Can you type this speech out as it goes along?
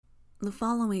The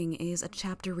following is a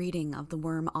chapter reading of the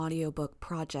Worm audiobook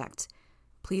project.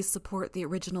 Please support the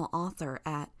original author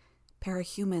at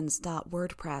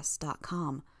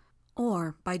parahumans.wordpress.com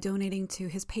or by donating to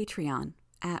his Patreon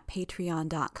at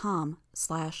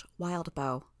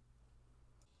patreon.com/wildbow.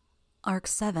 Arc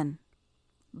 7.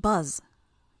 Buzz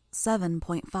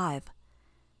 7.5.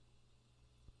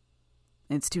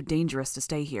 It's too dangerous to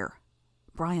stay here.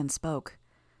 Brian spoke.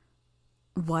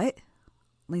 What?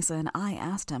 Lisa and I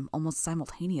asked him almost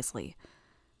simultaneously.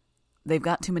 They've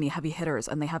got too many heavy hitters,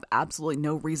 and they have absolutely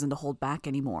no reason to hold back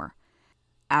anymore.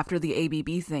 After the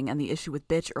ABB thing and the issue with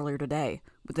Bitch earlier today,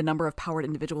 with the number of powered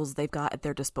individuals they've got at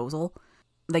their disposal,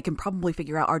 they can probably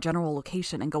figure out our general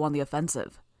location and go on the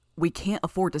offensive. We can't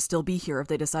afford to still be here if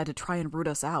they decide to try and root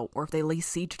us out, or if they lay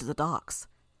siege to the docks.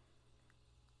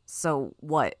 So,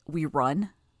 what, we run?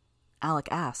 Alec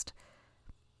asked.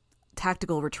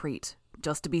 Tactical retreat,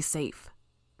 just to be safe,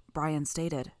 Brian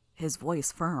stated, his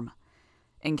voice firm,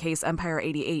 in case Empire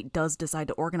 88 does decide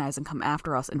to organize and come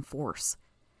after us in force.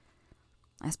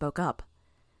 I spoke up.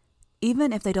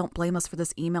 Even if they don't blame us for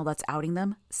this email that's outing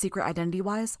them, secret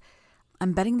identity-wise,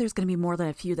 I'm betting there's going to be more than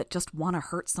a few that just want to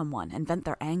hurt someone and vent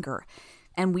their anger,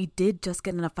 and we did just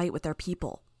get in a fight with their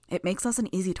people. It makes us an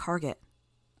easy target.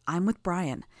 I'm with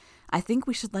Brian. I think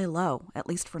we should lay low, at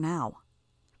least for now.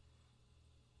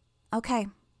 Okay,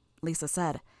 Lisa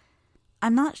said.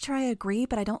 I'm not sure I agree,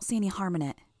 but I don't see any harm in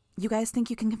it. You guys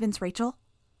think you can convince Rachel?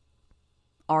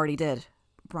 Already did,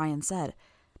 Brian said.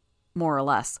 More or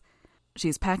less.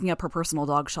 She's packing up her personal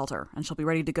dog shelter, and she'll be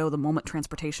ready to go the moment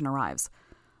transportation arrives.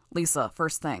 Lisa,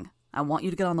 first thing, I want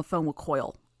you to get on the phone with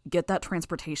Coyle. Get that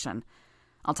transportation.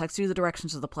 I'll text you the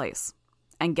directions to the place.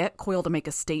 And get Coyle to make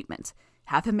a statement.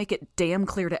 Have him make it damn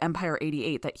clear to Empire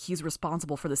 88 that he's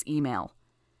responsible for this email.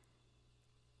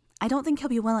 I don't think he'll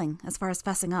be willing, as far as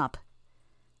fessing up.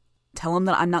 Tell him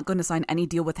that I'm not going to sign any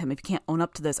deal with him if he can't own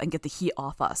up to this and get the heat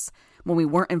off us, when we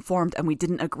weren't informed and we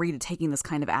didn't agree to taking this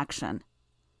kind of action.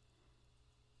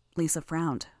 Lisa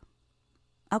frowned.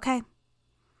 Okay.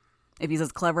 If he's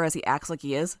as clever as he acts like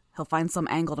he is, he'll find some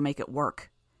angle to make it work.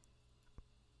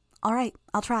 All right,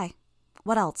 I'll try.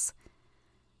 What else?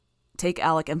 Take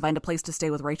Alec and find a place to stay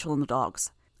with Rachel and the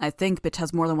dogs. I think Bitch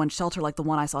has more than one shelter like the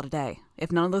one I saw today.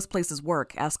 If none of those places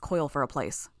work, ask Coyle for a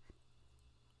place.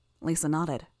 Lisa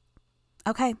nodded.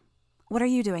 Okay. What are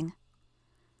you doing?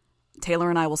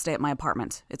 Taylor and I will stay at my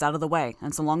apartment. It's out of the way,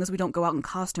 and so long as we don't go out in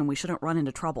costume, we shouldn't run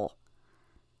into trouble.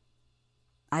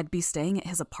 I'd be staying at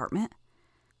his apartment?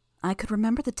 I could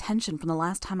remember the tension from the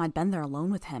last time I'd been there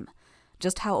alone with him,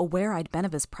 just how aware I'd been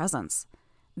of his presence.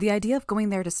 The idea of going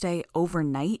there to stay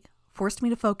overnight forced me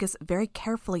to focus very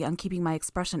carefully on keeping my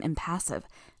expression impassive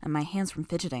and my hands from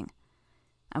fidgeting.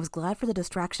 I was glad for the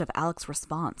distraction of Alec's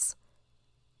response.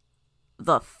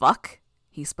 The fuck?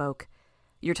 He spoke.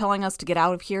 You're telling us to get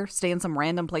out of here, stay in some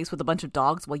random place with a bunch of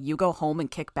dogs while you go home and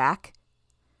kick back?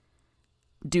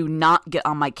 Do not get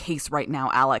on my case right now,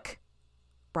 Alec.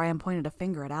 Brian pointed a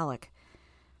finger at Alec.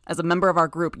 As a member of our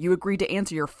group, you agreed to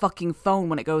answer your fucking phone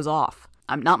when it goes off.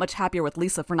 I'm not much happier with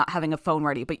Lisa for not having a phone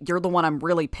ready, but you're the one I'm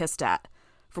really pissed at.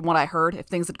 From what I heard, if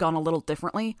things had gone a little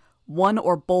differently, one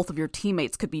or both of your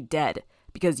teammates could be dead,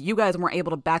 because you guys weren't able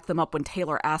to back them up when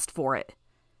Taylor asked for it.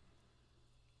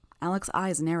 Alec's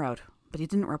eyes narrowed, but he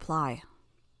didn't reply.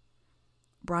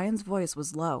 Brian's voice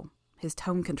was low, his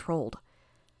tone controlled.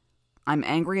 I'm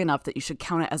angry enough that you should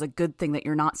count it as a good thing that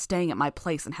you're not staying at my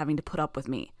place and having to put up with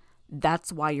me.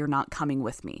 That's why you're not coming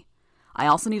with me. I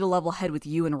also need a level head with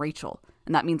you and Rachel,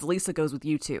 and that means Lisa goes with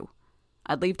you too.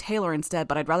 I'd leave Taylor instead,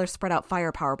 but I'd rather spread out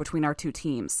firepower between our two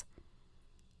teams.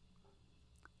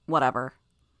 Whatever.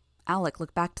 Alec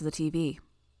looked back to the TV.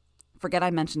 Forget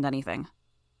I mentioned anything.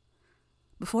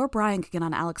 Before Brian could get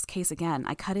on Alec's case again,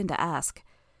 I cut in to ask,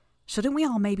 shouldn't we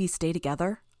all maybe stay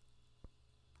together?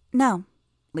 No,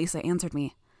 Lisa answered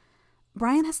me.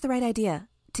 Brian has the right idea.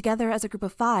 Together as a group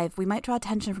of 5, we might draw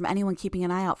attention from anyone keeping an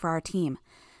eye out for our team,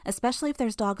 especially if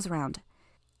there's dogs around.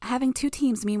 Having 2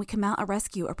 teams mean we can mount a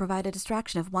rescue or provide a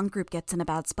distraction if one group gets in a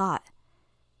bad spot.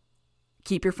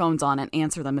 Keep your phones on and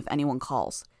answer them if anyone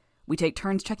calls. We take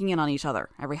turns checking in on each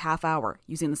other every half hour,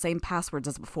 using the same passwords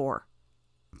as before.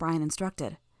 Brian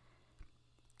instructed.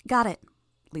 Got it,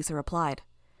 Lisa replied.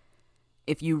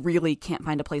 If you really can't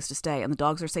find a place to stay and the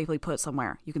dogs are safely put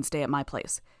somewhere, you can stay at my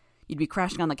place. You'd be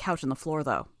crashing on the couch on the floor,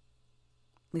 though.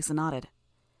 Lisa nodded.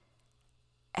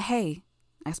 Hey,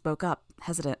 I spoke up,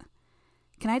 hesitant.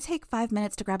 Can I take 5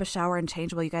 minutes to grab a shower and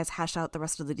change while you guys hash out the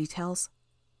rest of the details?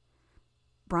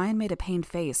 Brian made a pained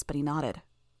face, but he nodded.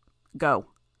 Go.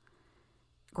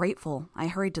 Grateful, I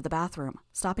hurried to the bathroom,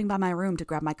 stopping by my room to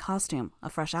grab my costume, a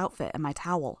fresh outfit, and my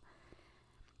towel.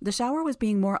 The shower was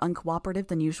being more uncooperative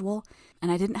than usual,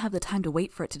 and I didn't have the time to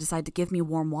wait for it to decide to give me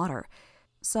warm water.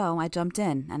 So I jumped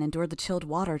in and endured the chilled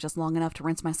water just long enough to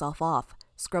rinse myself off,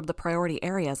 scrub the priority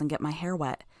areas, and get my hair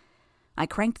wet. I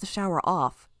cranked the shower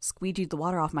off, squeegeed the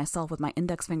water off myself with my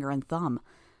index finger and thumb,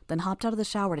 then hopped out of the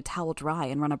shower to towel dry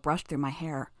and run a brush through my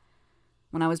hair.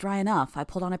 When I was dry enough, I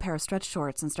pulled on a pair of stretch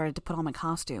shorts and started to put on my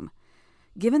costume.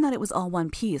 Given that it was all one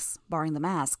piece, barring the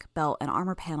mask, belt, and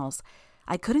armor panels,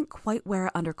 I couldn't quite wear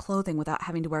it under clothing without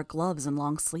having to wear gloves and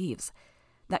long sleeves.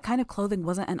 That kind of clothing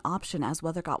wasn't an option as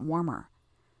weather got warmer.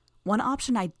 One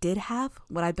option I did have,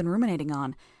 what I'd been ruminating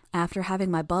on, after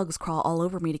having my bugs crawl all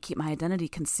over me to keep my identity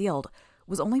concealed,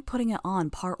 was only putting it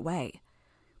on part way.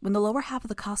 When the lower half of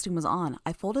the costume was on,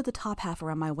 I folded the top half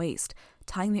around my waist,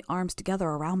 tying the arms together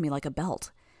around me like a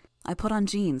belt. I put on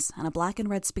jeans and a black and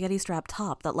red spaghetti strap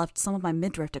top that left some of my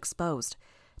midriff exposed.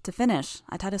 To finish,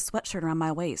 I tied a sweatshirt around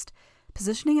my waist,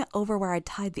 positioning it over where I'd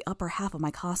tied the upper half of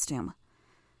my costume.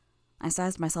 I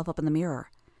sized myself up in the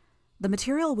mirror. The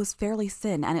material was fairly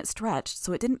thin and it stretched,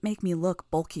 so it didn't make me look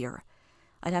bulkier.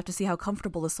 I'd have to see how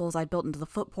comfortable the soles I'd built into the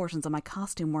foot portions of my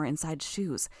costume were inside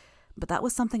shoes, but that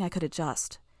was something I could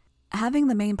adjust. Having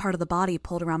the main part of the body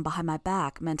pulled around behind my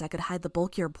back meant I could hide the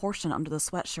bulkier portion under the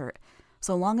sweatshirt.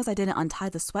 So long as I didn't untie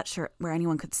the sweatshirt where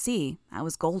anyone could see, I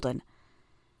was golden.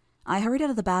 I hurried out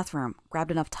of the bathroom,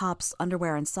 grabbed enough tops,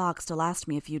 underwear, and socks to last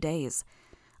me a few days.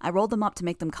 I rolled them up to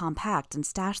make them compact and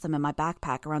stashed them in my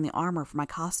backpack around the armor for my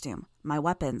costume, my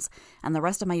weapons, and the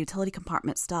rest of my utility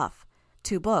compartment stuff.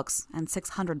 2 books and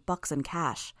 $600 in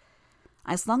cash.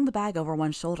 I slung the bag over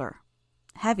one shoulder.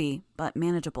 Heavy, but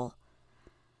manageable.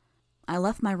 I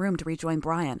left my room to rejoin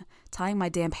Brian, tying my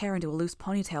damp hair into a loose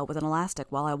ponytail with an elastic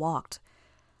while I walked.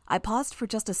 I paused for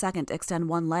just a second to extend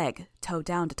one leg, toe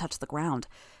down to touch the ground,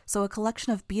 so a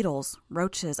collection of beetles,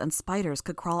 roaches, and spiders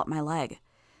could crawl up my leg.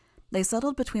 They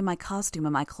settled between my costume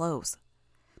and my clothes.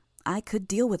 I could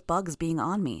deal with bugs being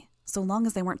on me, so long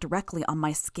as they weren't directly on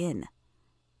my skin.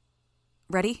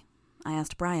 "Ready?" I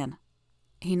asked Brian.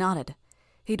 He nodded.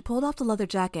 He'd pulled off the leather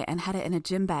jacket and had it in a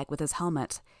gym bag with his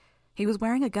helmet. He was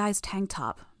wearing a guy's tank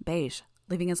top, beige,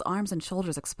 leaving his arms and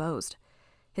shoulders exposed.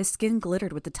 His skin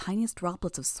glittered with the tiniest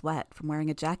droplets of sweat from wearing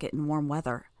a jacket in warm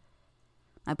weather.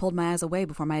 I pulled my eyes away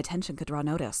before my attention could draw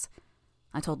notice.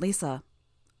 I told Lisa,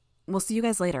 "We'll see you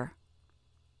guys later."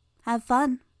 "Have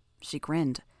fun," she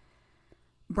grinned.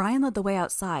 Brian led the way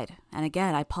outside, and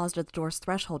again I paused at the door's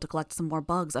threshold to collect some more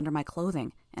bugs under my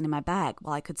clothing and in my bag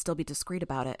while I could still be discreet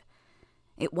about it.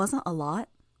 It wasn't a lot,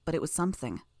 but it was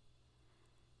something.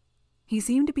 He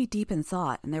seemed to be deep in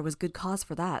thought, and there was good cause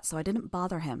for that, so I didn't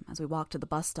bother him as we walked to the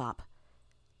bus stop.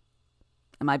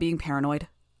 "Am I being paranoid?"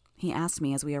 he asked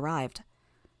me as we arrived.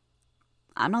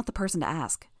 I'm not the person to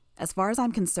ask. As far as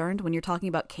I'm concerned, when you're talking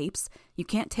about capes, you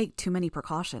can't take too many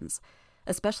precautions,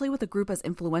 especially with a group as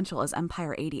influential as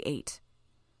Empire 88.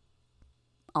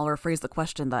 I'll rephrase the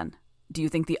question then. Do you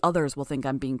think the others will think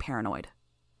I'm being paranoid?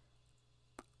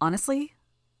 Honestly,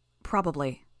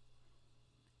 probably.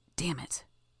 Damn it.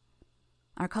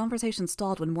 Our conversation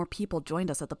stalled when more people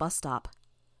joined us at the bus stop.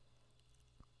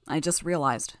 I just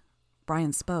realized.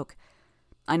 Brian spoke.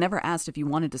 I never asked if you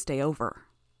wanted to stay over.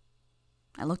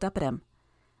 I looked up at him.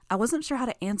 I wasn't sure how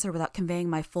to answer without conveying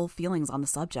my full feelings on the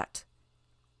subject.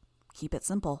 Keep it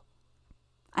simple.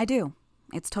 I do.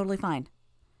 It's totally fine.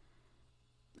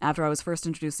 After I was first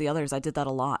introduced to the others, I did that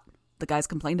a lot. The guys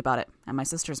complained about it, and my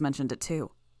sisters mentioned it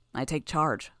too. I take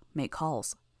charge, make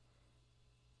calls.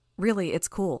 Really, it's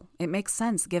cool. It makes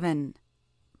sense given...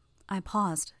 I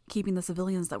paused, keeping the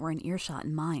civilians that were in earshot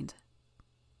in mind.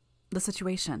 The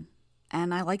situation.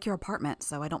 And I like your apartment,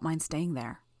 so I don't mind staying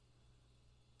there.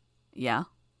 Yeah?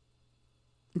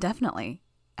 Definitely.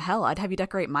 Hell, I'd have you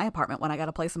decorate my apartment when I got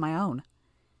a place of my own.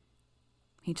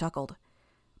 He chuckled.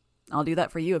 I'll do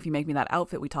that for you if you make me that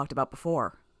outfit we talked about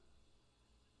before.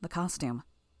 The costume.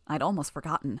 I'd almost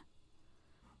forgotten.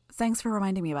 Thanks for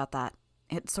reminding me about that.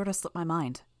 It sort of slipped my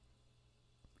mind.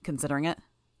 Considering it?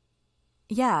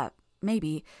 Yeah,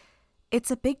 maybe. It's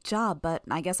a big job, but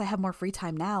I guess I have more free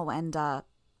time now, and,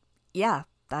 yeah,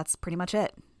 that's pretty much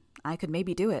it. I could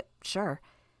maybe do it, sure.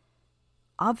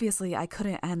 Obviously, I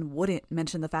couldn't and wouldn't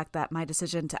mention the fact that my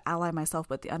decision to ally myself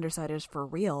with the Undersiders for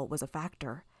real was a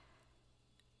factor.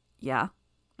 Yeah,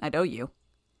 I know you.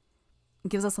 It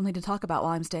gives us something to talk about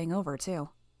while I'm staying over, too.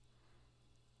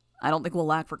 I don't think we'll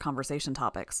lack for conversation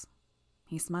topics.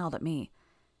 He smiled at me.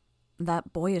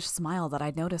 That boyish smile that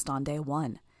I'd noticed on day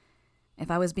one. If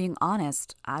I was being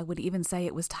honest, I would even say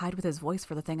it was tied with his voice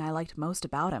for the thing I liked most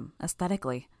about him,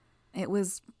 aesthetically. It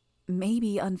was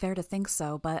maybe unfair to think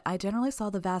so, but I generally saw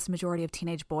the vast majority of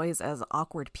teenage boys as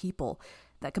awkward people,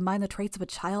 that combined the traits of a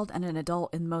child and an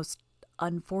adult in the most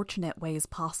unfortunate ways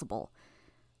possible.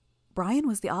 Brian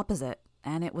was the opposite,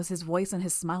 and it was his voice and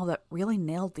his smile that really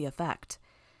nailed the effect.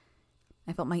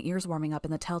 I felt my ears warming up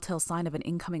in the telltale sign of an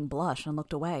incoming blush and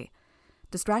looked away,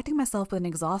 distracting myself with an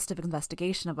exhaustive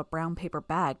investigation of a brown paper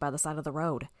bag by the side of the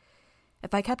road.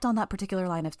 If I kept on that particular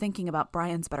line of thinking about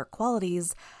Brian's better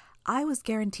qualities, I was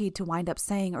guaranteed to wind up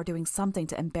saying or doing something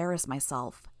to embarrass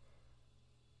myself.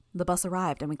 The bus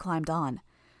arrived and we climbed on.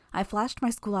 I flashed my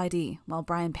school ID while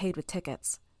Brian paid with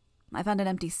tickets. I found an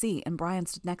empty seat and Brian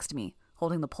stood next to me,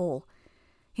 holding the pole.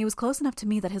 He was close enough to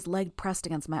me that his leg pressed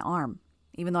against my arm.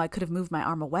 Even though I could have moved my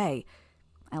arm away,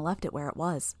 I left it where it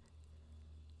was.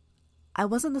 I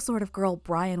wasn't the sort of girl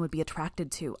Brian would be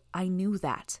attracted to. I knew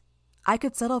that. I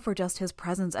could settle for just his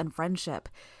presence and friendship.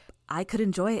 I could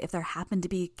enjoy it if there happened to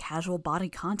be casual body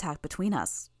contact between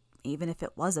us, even if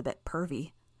it was a bit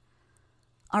pervy.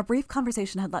 Our brief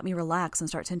conversation had let me relax and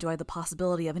start to enjoy the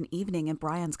possibility of an evening in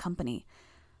Brian's company.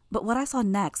 But what I saw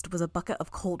next was a bucket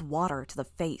of cold water to the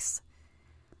face.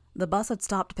 The bus had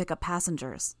stopped to pick up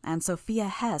passengers, and Sophia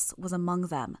Hess was among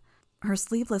them. Her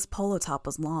sleeveless polo top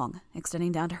was long,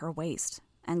 extending down to her waist,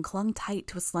 and clung tight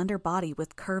to a slender body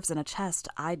with curves and a chest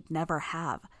I'd never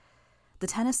have. The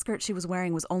tennis skirt she was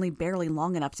wearing was only barely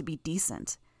long enough to be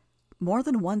decent. More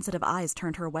than one set of eyes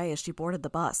turned her way as she boarded the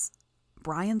bus.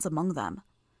 Brian's among them.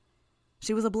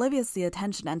 She was oblivious to the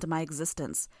attention and to my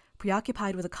existence,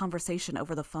 preoccupied with a conversation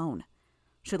over the phone.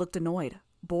 She looked annoyed,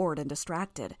 bored, and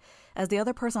distracted, as the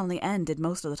other person on the end did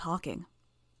most of the talking.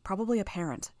 Probably a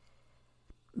parent.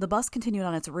 The bus continued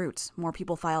on its route, more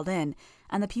people filed in,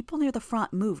 and the people near the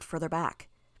front moved further back.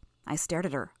 I stared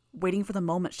at her, waiting for the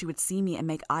moment she would see me and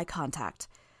make eye contact.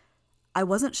 I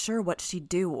wasn't sure what she'd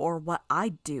do or what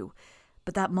I'd do,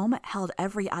 but that moment held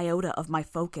every iota of my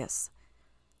focus.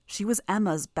 She was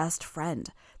Emma's best friend,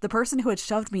 the person who had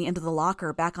shoved me into the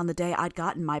locker back on the day I'd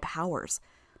gotten my powers.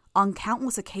 On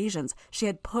countless occasions, she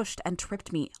had pushed and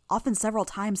tripped me, often several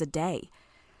times a day.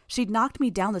 She'd knocked me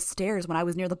down the stairs when I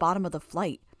was near the bottom of the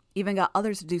flight, even got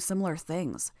others to do similar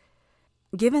things.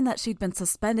 Given that she'd been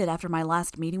suspended after my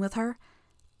last meeting with her,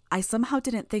 I somehow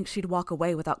didn't think she'd walk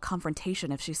away without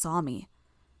confrontation if she saw me.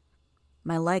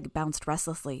 My leg bounced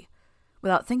restlessly.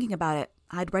 Without thinking about it,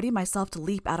 I'd readied myself to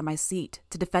leap out of my seat,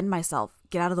 to defend myself,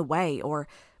 get out of the way, or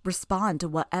respond to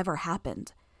whatever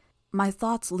happened. My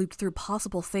thoughts looped through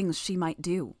possible things she might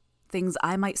do, things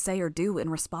I might say or do in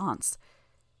response.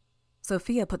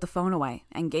 Sophia put the phone away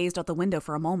and gazed out the window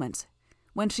for a moment.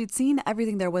 When she'd seen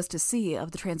everything there was to see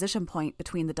of the transition point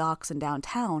between the docks and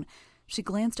downtown, she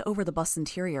glanced over the bus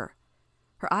interior.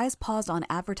 Her eyes paused on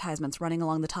advertisements running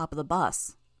along the top of the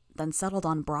bus, then settled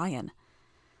on Brian.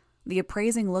 The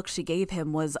appraising look she gave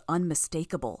him was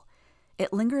unmistakable.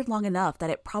 It lingered long enough that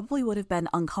it probably would have been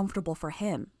uncomfortable for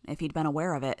him if he'd been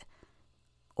aware of it.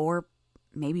 Or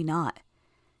maybe not.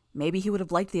 Maybe he would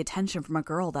have liked the attention from a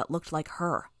girl that looked like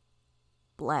her.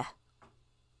 Bleh.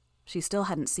 She still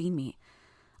hadn't seen me.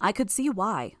 I could see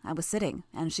why. I was sitting,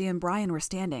 and she and Brian were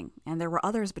standing, and there were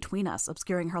others between us,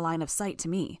 obscuring her line of sight to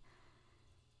me.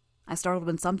 I startled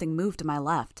when something moved to my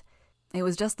left. It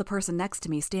was just the person next to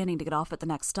me standing to get off at the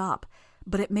next stop,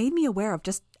 but it made me aware of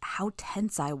just how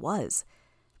tense I was.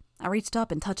 I reached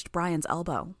up and touched Brian's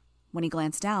elbow. When he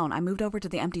glanced down, I moved over to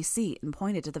the empty seat and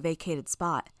pointed to the vacated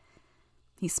spot.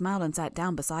 He smiled and sat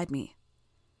down beside me.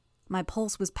 My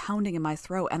pulse was pounding in my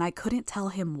throat, and I couldn't tell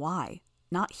him why.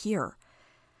 Not here.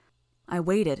 I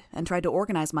waited and tried to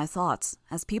organize my thoughts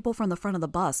as people from the front of the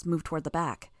bus moved toward the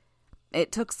back.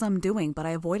 It took some doing, but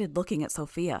I avoided looking at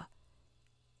Sophia.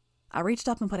 I reached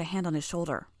up and put a hand on his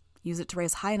shoulder, used it to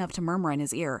raise high enough to murmur in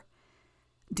his ear.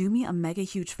 Do me a mega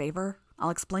huge favor? I'll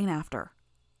explain after.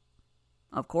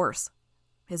 Of course.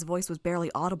 His voice was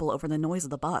barely audible over the noise of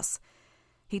the bus.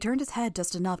 He turned his head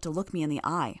just enough to look me in the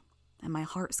eye, and my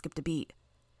heart skipped a beat.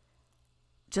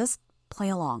 Just play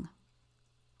along.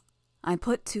 I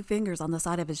put 2 fingers on the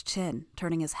side of his chin,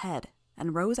 turning his head,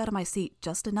 and rose out of my seat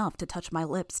just enough to touch my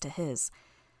lips to his.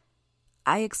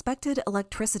 I expected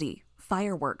electricity,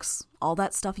 fireworks, all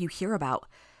that stuff you hear about.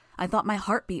 I thought my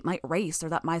heartbeat might race or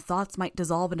that my thoughts might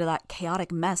dissolve into that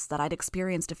chaotic mess that I'd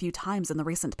experienced a few times in the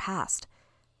recent past.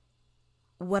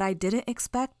 What I didn't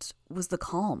expect was the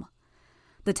calm.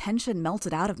 The tension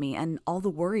melted out of me, and all the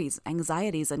worries,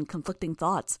 anxieties, and conflicting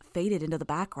thoughts faded into the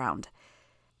background.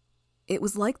 It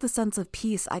was like the sense of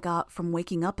peace I got from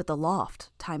waking up at the loft,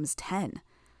 times 10.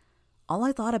 All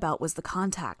I thought about was the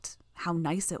contact, how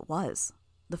nice it was,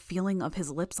 the feeling of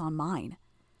his lips on mine.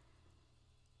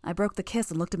 I broke the kiss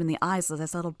and looked him in the eyes as I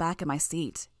settled back in my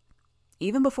seat.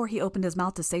 Even before he opened his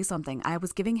mouth to say something, I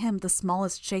was giving him the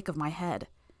smallest shake of my head.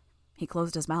 He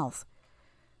closed his mouth.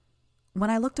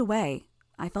 When I looked away,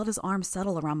 I felt his arm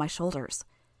settle around my shoulders.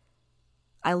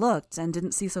 I looked and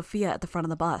didn't see Sophia at the front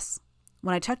of the bus.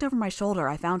 When I checked over my shoulder,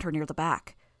 I found her near the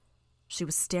back. She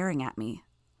was staring at me.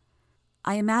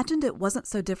 I imagined it wasn't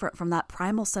so different from that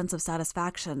primal sense of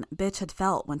satisfaction Bitch had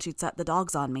felt when she'd set the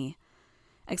dogs on me.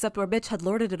 Except where Bitch had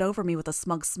lorded it over me with a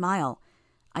smug smile,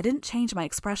 I didn't change my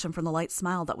expression from the light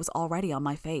smile that was already on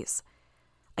my face.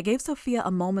 I gave Sophia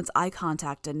a moment's eye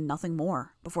contact and nothing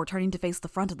more, before turning to face the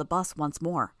front of the bus once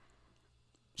more.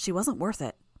 She wasn't worth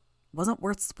it. Wasn't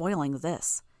worth spoiling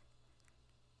this.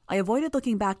 I avoided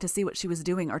looking back to see what she was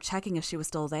doing or checking if she was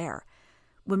still there.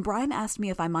 When Brian asked me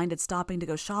if I minded stopping to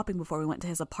go shopping before we went to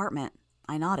his apartment,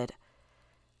 I nodded.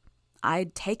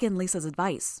 I'd taken Lisa's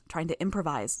advice, trying to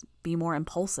improvise, be more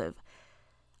impulsive.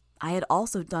 I had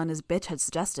also done as Bitch had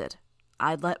suggested.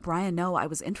 I'd let Brian know I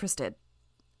was interested.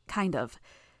 Kind of.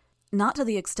 Not to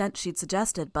the extent she'd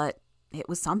suggested, but it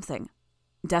was something.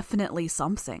 Definitely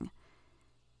something.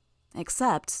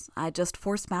 Except I'd just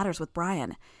forced matters with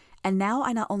Brian, and now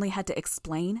I not only had to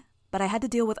explain, but I had to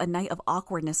deal with a night of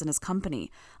awkwardness in his company,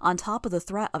 on top of the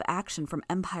threat of action from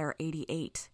Empire 88.